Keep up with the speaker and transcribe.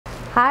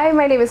Hi,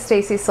 my name is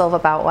Stacey Silva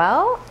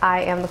Boutwell.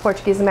 I am the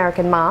Portuguese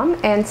American Mom,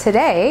 and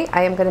today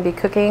I am going to be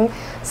cooking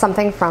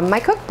something from my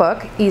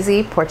cookbook,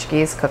 Easy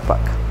Portuguese Cookbook.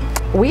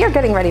 We are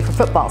getting ready for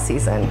football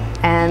season,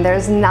 and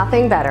there's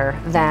nothing better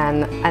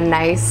than a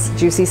nice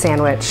juicy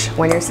sandwich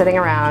when you're sitting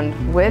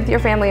around with your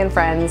family and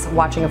friends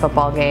watching a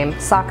football game,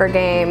 soccer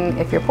game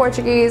if you're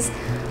Portuguese,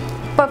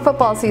 but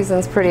football season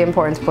is pretty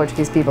important to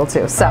Portuguese people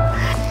too. So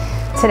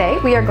today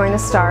we are going to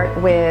start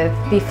with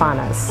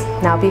Bifanas.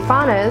 Now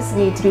Bifanas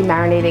need to be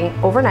marinating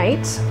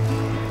overnight,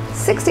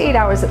 6 to 8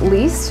 hours at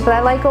least, but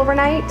I like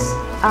overnight.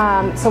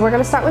 So we're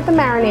going to start with the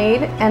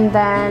marinade, and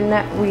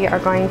then we are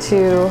going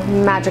to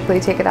magically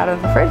take it out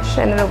of the fridge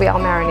and it'll be all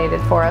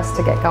marinated for us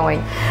to get going.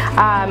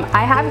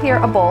 I have here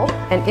a bowl,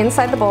 and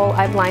inside the bowl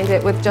I've lined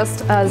it with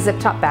just a zip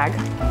top bag.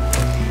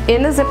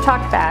 In the zip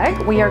top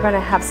bag we are going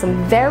to have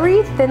some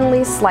very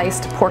thinly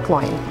sliced pork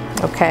loin.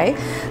 Okay,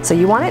 so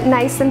you want it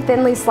nice and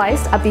thinly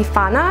sliced. A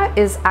bifana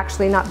is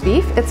actually not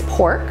beef, it's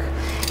pork,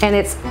 and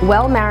it's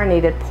well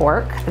marinated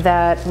pork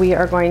that we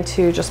are going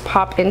to just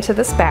pop into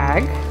this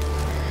bag.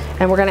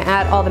 And we're going to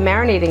add all the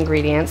marinade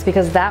ingredients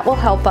because that will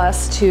help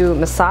us to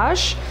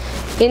massage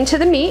into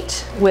the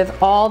meat with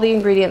all the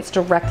ingredients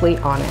directly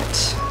on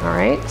it. All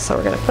right, so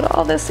we're going to put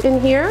all this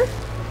in here.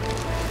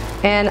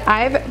 And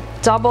I've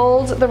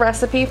doubled the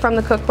recipe from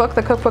the cookbook.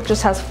 The cookbook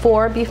just has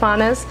 4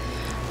 bifanas.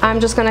 I'm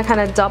just going to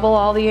kind of double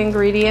all the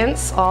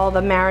ingredients, all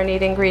the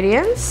marinade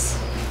ingredients,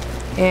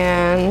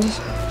 and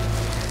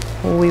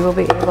we will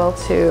be able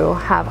to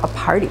have a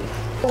party.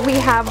 We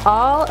have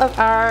all of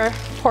our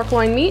pork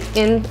loin meat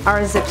in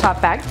our zip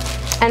top bag,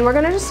 and we're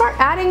going to just start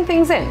adding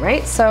things in,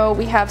 right? So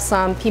we have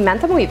some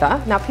pimenta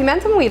moída. Now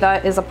pimenta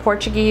moída is a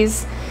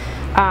Portuguese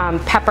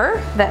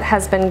pepper that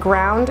has been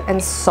ground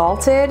and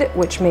salted,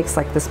 which makes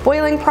like this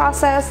boiling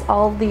process.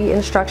 All the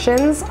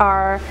instructions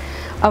are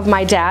of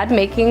my dad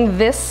making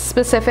this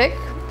specific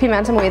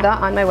pimenta moída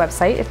on my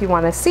website if you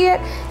want to see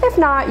it. If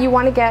not, you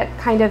want to get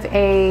kind of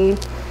a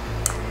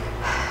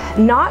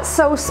not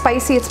so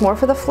spicy, it's more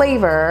for the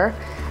flavor,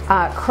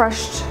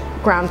 crushed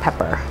ground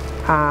pepper.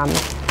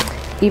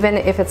 Even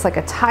if it's like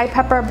a Thai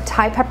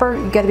pepper,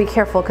 you gotta be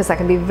careful because that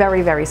can be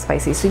very, very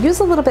spicy. So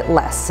use a little bit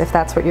less if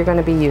that's what you're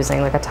gonna be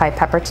using, like a Thai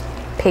pepper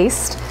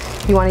paste.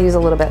 You wanna use a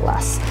little bit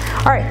less.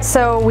 All right,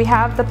 so we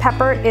have the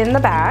pepper in the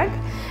bag.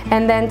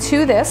 And then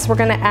to this, we're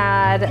gonna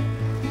add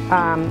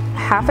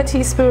half a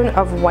teaspoon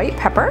of white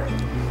pepper,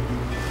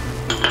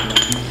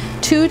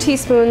 2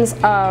 teaspoons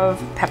of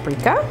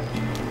paprika,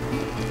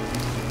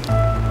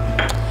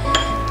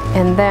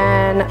 and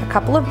then a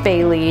couple of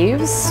bay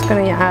leaves. I'm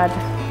gonna add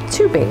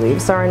 2 bay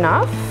leaves are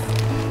enough,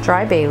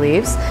 dry bay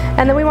leaves.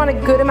 And then we want a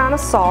good amount of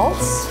salt.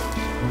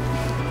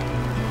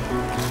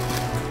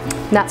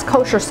 And that's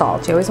kosher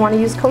salt. You always wanna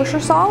use kosher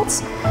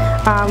salt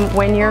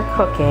when you're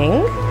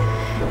cooking.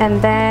 And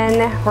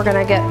then we're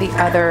gonna get the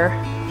other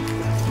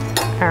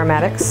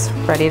aromatics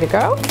ready to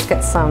go.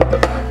 Get some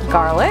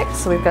garlic.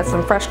 So we've got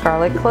some fresh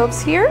garlic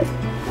cloves here.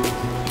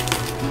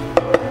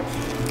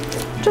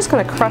 Just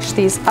gonna crush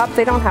these up.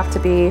 They don't have to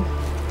be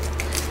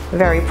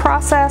very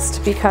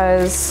processed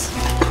because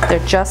they're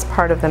just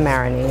part of the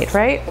marinade,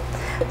 right?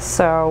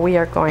 So we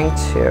are going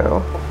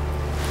to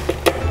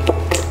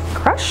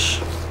crush,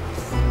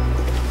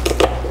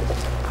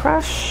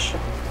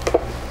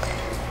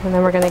 and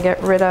then we're gonna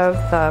get rid of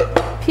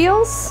the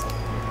peels.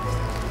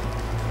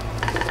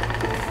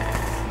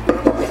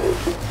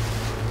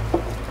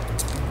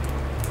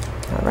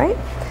 All right,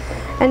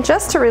 and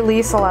just to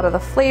release a lot of the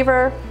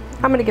flavor,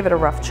 I'm gonna give it a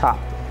rough chop.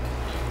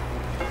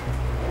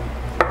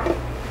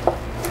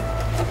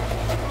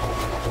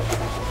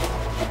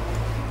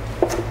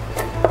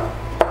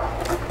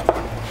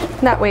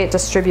 And that way it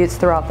distributes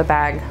throughout the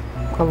bag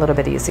a little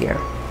bit easier.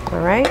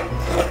 All right,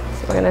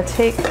 so we're gonna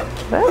take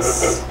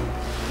this,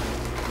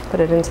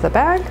 put it into the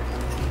bag.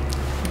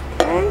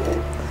 Okay.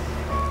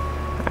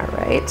 All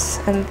right,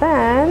 and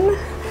then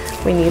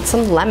we need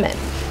some lemon.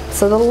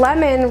 So the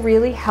lemon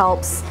really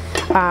helps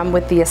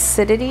with the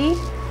acidity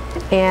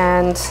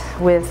and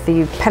with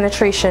the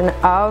penetration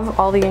of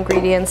all the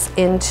ingredients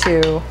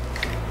into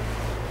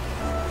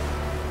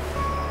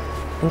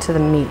the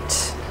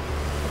meat.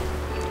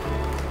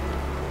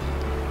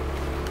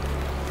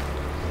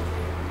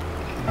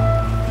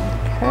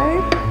 Okay.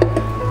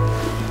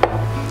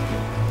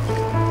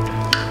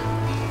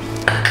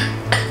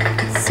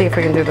 Let's see if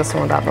we can do this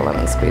one without the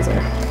lemon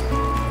squeezer.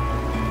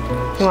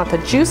 You want the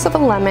juice of a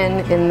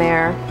lemon in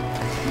there,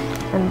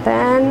 and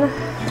then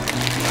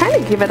kind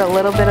of give it a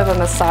little bit of a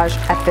massage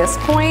at this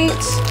point,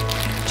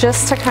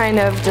 just to kind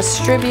of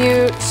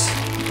distribute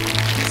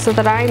so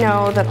that I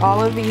know that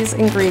all of these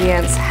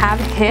ingredients have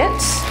hit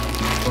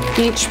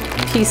each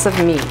piece of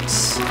meat.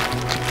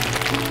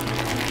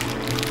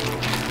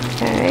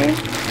 Okay,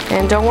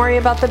 and don't worry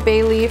about the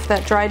bay leaf.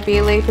 That dried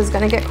bay leaf is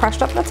going to get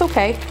crushed up. That's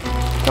okay.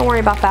 Don't worry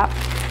about that.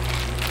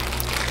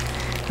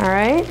 All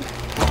right,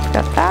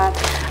 got that.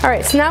 All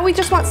right, so now we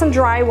just want some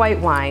dry white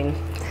wine.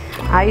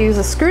 I use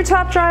a screw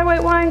top dry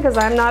white wine because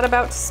I'm not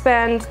about to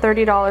spend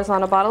 $30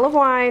 on a bottle of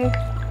wine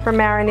for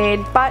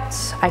marinade, but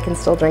I can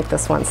still drink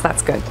this one, so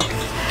that's good.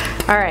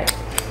 All right,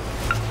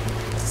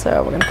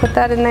 so we're gonna put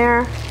that in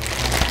there.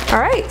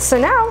 All right, so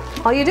now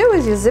all you do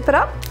is you zip it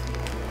up,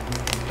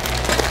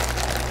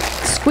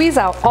 squeeze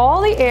out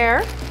all the air,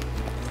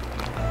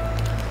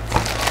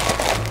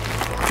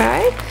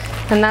 okay?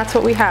 And that's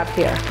what we have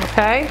here,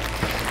 okay?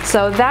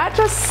 So that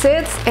just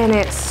sits and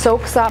it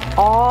soaks up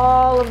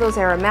all of those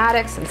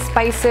aromatics and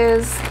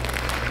spices,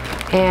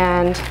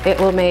 and it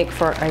will make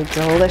for a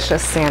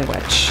delicious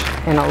sandwich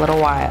in a little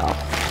while.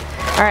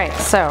 All right,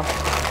 so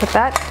put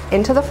that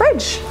into the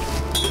fridge.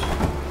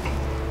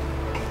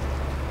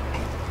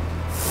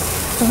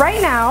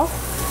 Right now,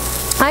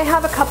 I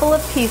have a couple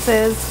of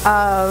pieces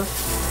of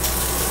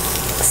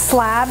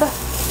slab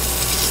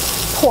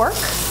pork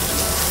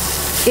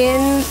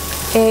in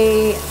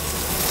a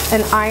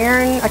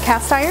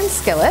cast iron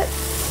skillet.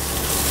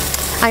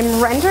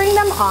 I'm rendering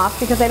them off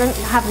because I don't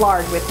have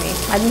lard with me.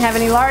 I didn't have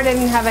any lard, I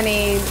didn't have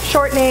any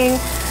shortening.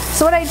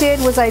 So what I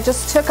did was I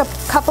just took a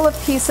couple of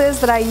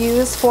pieces that I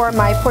use for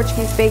my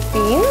Portuguese baked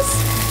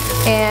beans,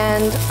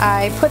 and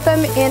I put them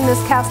in this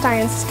cast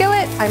iron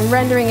skillet. I'm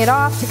rendering it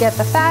off to get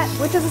the fat,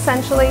 which is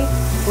essentially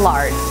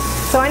lard.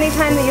 So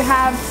anytime that you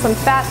have some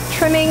fat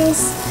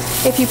trimmings,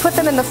 if you put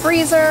them in the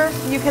freezer,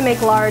 you can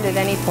make lard at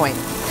any point.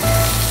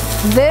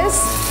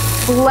 This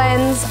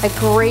lends a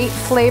great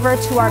flavor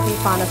to our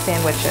Bifana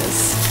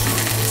sandwiches.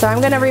 So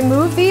I'm going to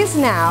remove these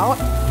now,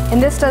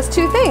 and this does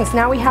two things.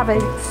 Now we have a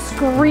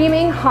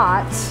screaming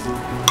hot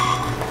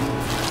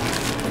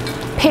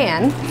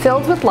pan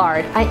filled with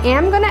lard. I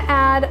am going to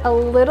add a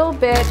little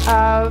bit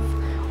of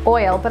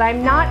oil, but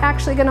I'm not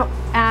actually going to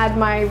add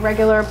my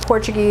regular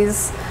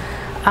Portuguese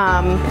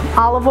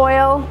olive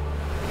oil.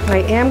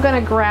 I am going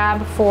to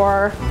grab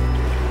for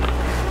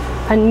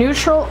a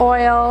neutral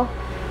oil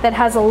that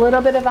has a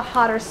little bit of a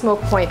hotter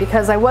smoke point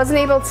because I wasn't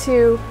able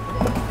to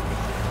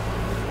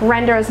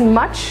render as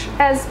much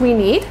as we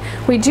need.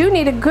 We do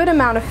need a good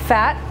amount of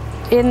fat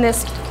in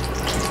this.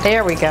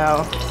 There we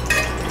go.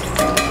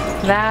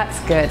 That's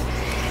good.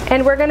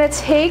 And we're gonna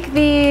take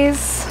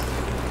these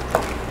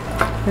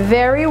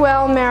very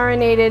well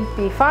marinated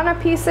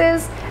Bifana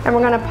pieces and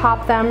we're gonna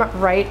pop them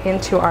right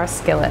into our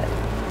skillet.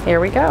 Here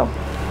we go.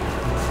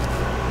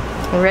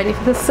 Ready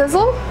for the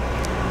sizzle?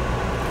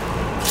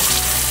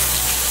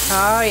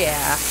 Oh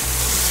yeah.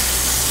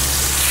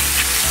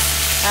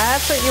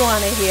 That's what you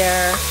want to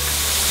hear.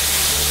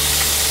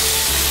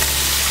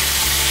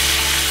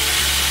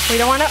 We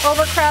don't want to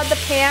overcrowd the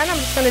pan. I'm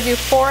just going to do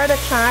 4 at a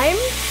time.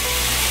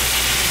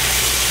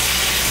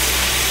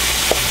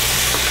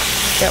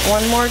 Get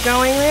one more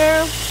going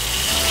there.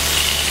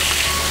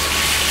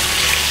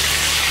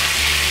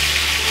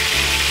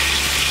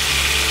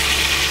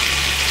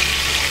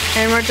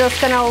 And we're just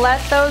going to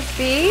let those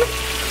be a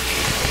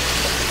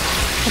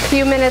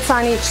few minutes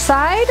on each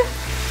side.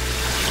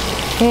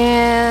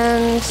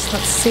 And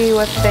let's see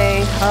what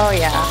they, oh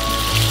yeah.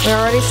 We're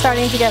already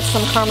starting to get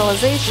some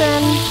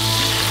caramelization.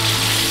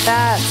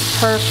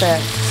 That's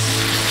perfect.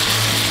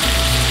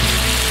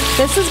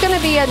 This is going to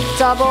be a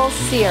double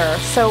sear.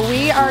 So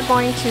we are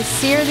going to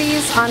sear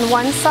these on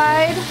one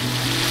side,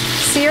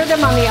 sear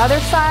them on the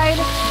other side.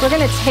 We're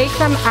going to take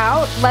them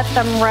out, let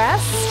them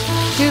rest,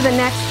 do the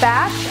next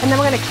batch, and then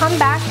we're going to come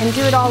back and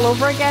do it all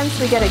over again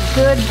so we get a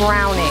good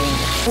browning.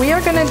 We are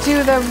going to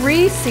do the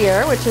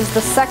re-sear, which is the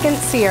second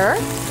sear.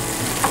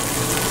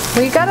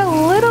 We got a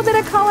little bit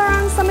of color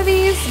on some of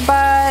these,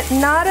 but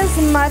not as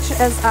much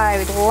as I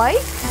would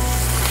like.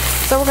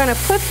 So we're going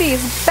to put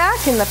these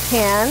back in the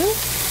pan.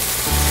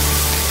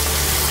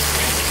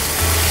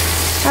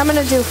 I'm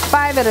going to do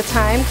 5 at a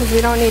time because we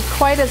don't need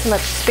quite as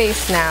much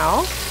space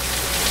now.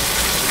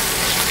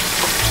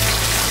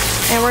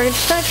 And we're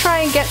just going to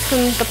try and get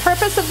some, the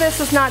purpose of this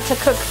is not to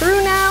cook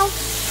through now.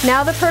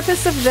 Now the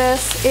purpose of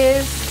this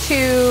is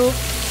to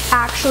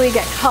actually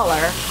get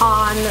color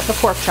on the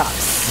pork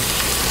chops.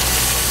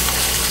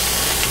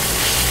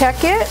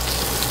 Check it.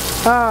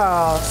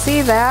 Oh,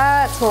 see,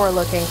 that's what we're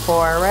looking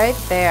for right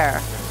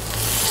there.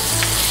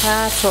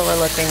 That's what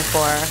we're looking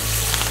for.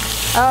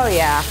 Oh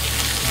yeah.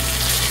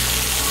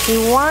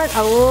 You want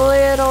a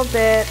little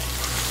bit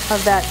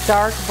of that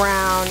dark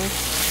brown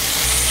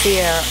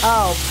sear.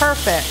 Oh,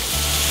 perfect.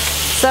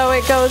 So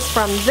it goes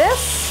from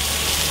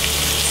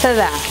this to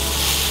that.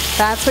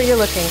 That's what you're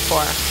looking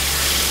for.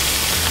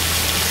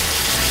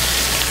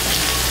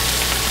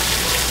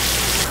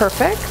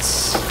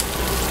 Perfect.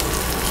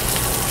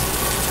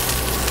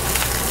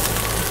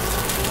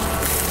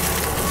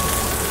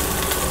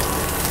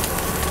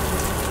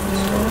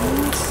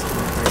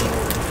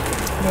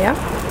 Yeah.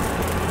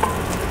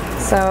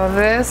 So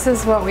this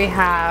is what we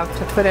have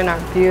to put in our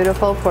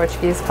beautiful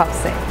Portuguese pão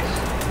seco.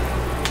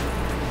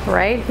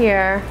 Right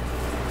here.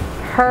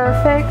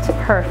 Perfect,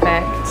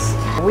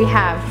 perfect. We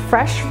have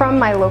fresh from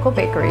my local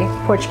bakery,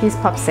 Portuguese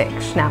pão seco.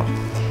 Now,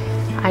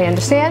 I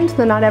understand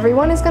that not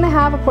everyone is going to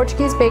have a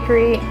Portuguese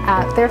bakery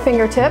at their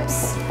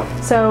fingertips.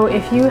 So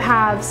if you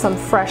have some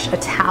fresh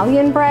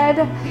Italian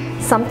bread,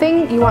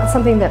 you want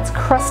something that's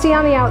crusty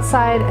on the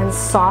outside and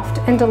soft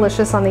and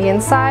delicious on the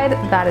inside,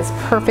 that is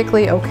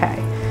perfectly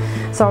okay.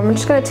 So I'm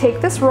just going to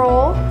take this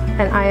roll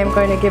and I am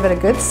going to give it a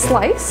good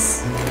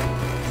slice.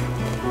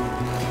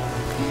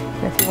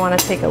 And if you want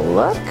to take a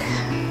look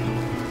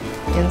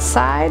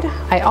inside,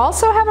 I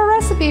also have a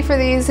recipe for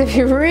these if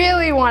you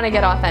really want to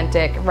get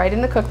authentic, right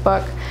in the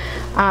cookbook.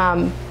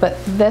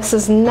 But this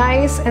is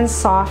nice and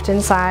soft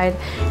inside.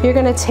 You're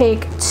going to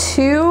take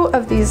 2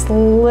 of these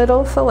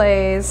little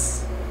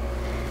fillets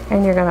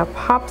and you're going to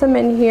pop them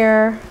in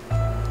here.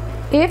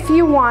 If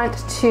you want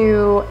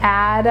to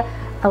add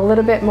a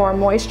little bit more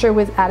moisture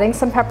with adding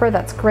some pepper,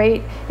 that's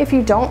great. If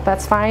you don't,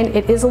 that's fine.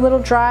 It is a little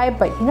dry,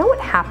 but you know what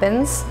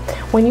happens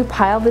when you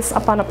pile this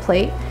up on a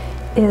plate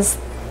is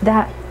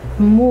that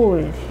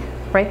moule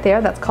right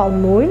there, that's called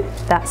moule,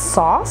 that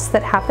sauce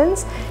that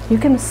happens. You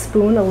can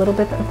spoon a little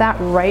bit of that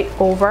right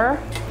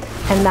over,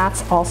 and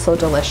that's also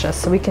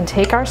delicious. So we can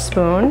take our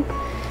spoon,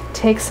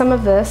 take some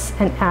of this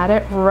and add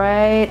it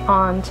right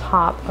on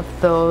top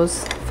of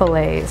those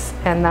fillets,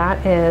 and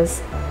that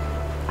is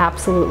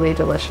absolutely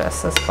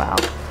delicious as well.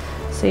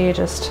 So you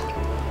just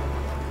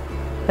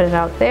put it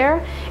out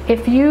there.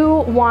 If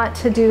you want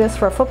to do this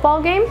for a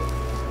football game,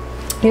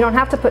 you don't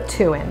have to put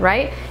 2 in,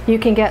 right? You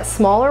can get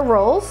smaller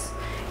rolls.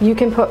 You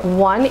can put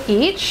 1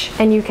 each,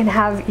 and you can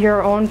have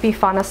your own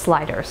Bifana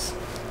sliders.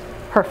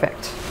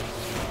 Perfect.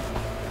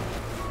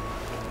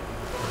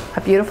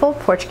 A beautiful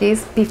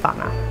Portuguese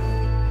Bifana.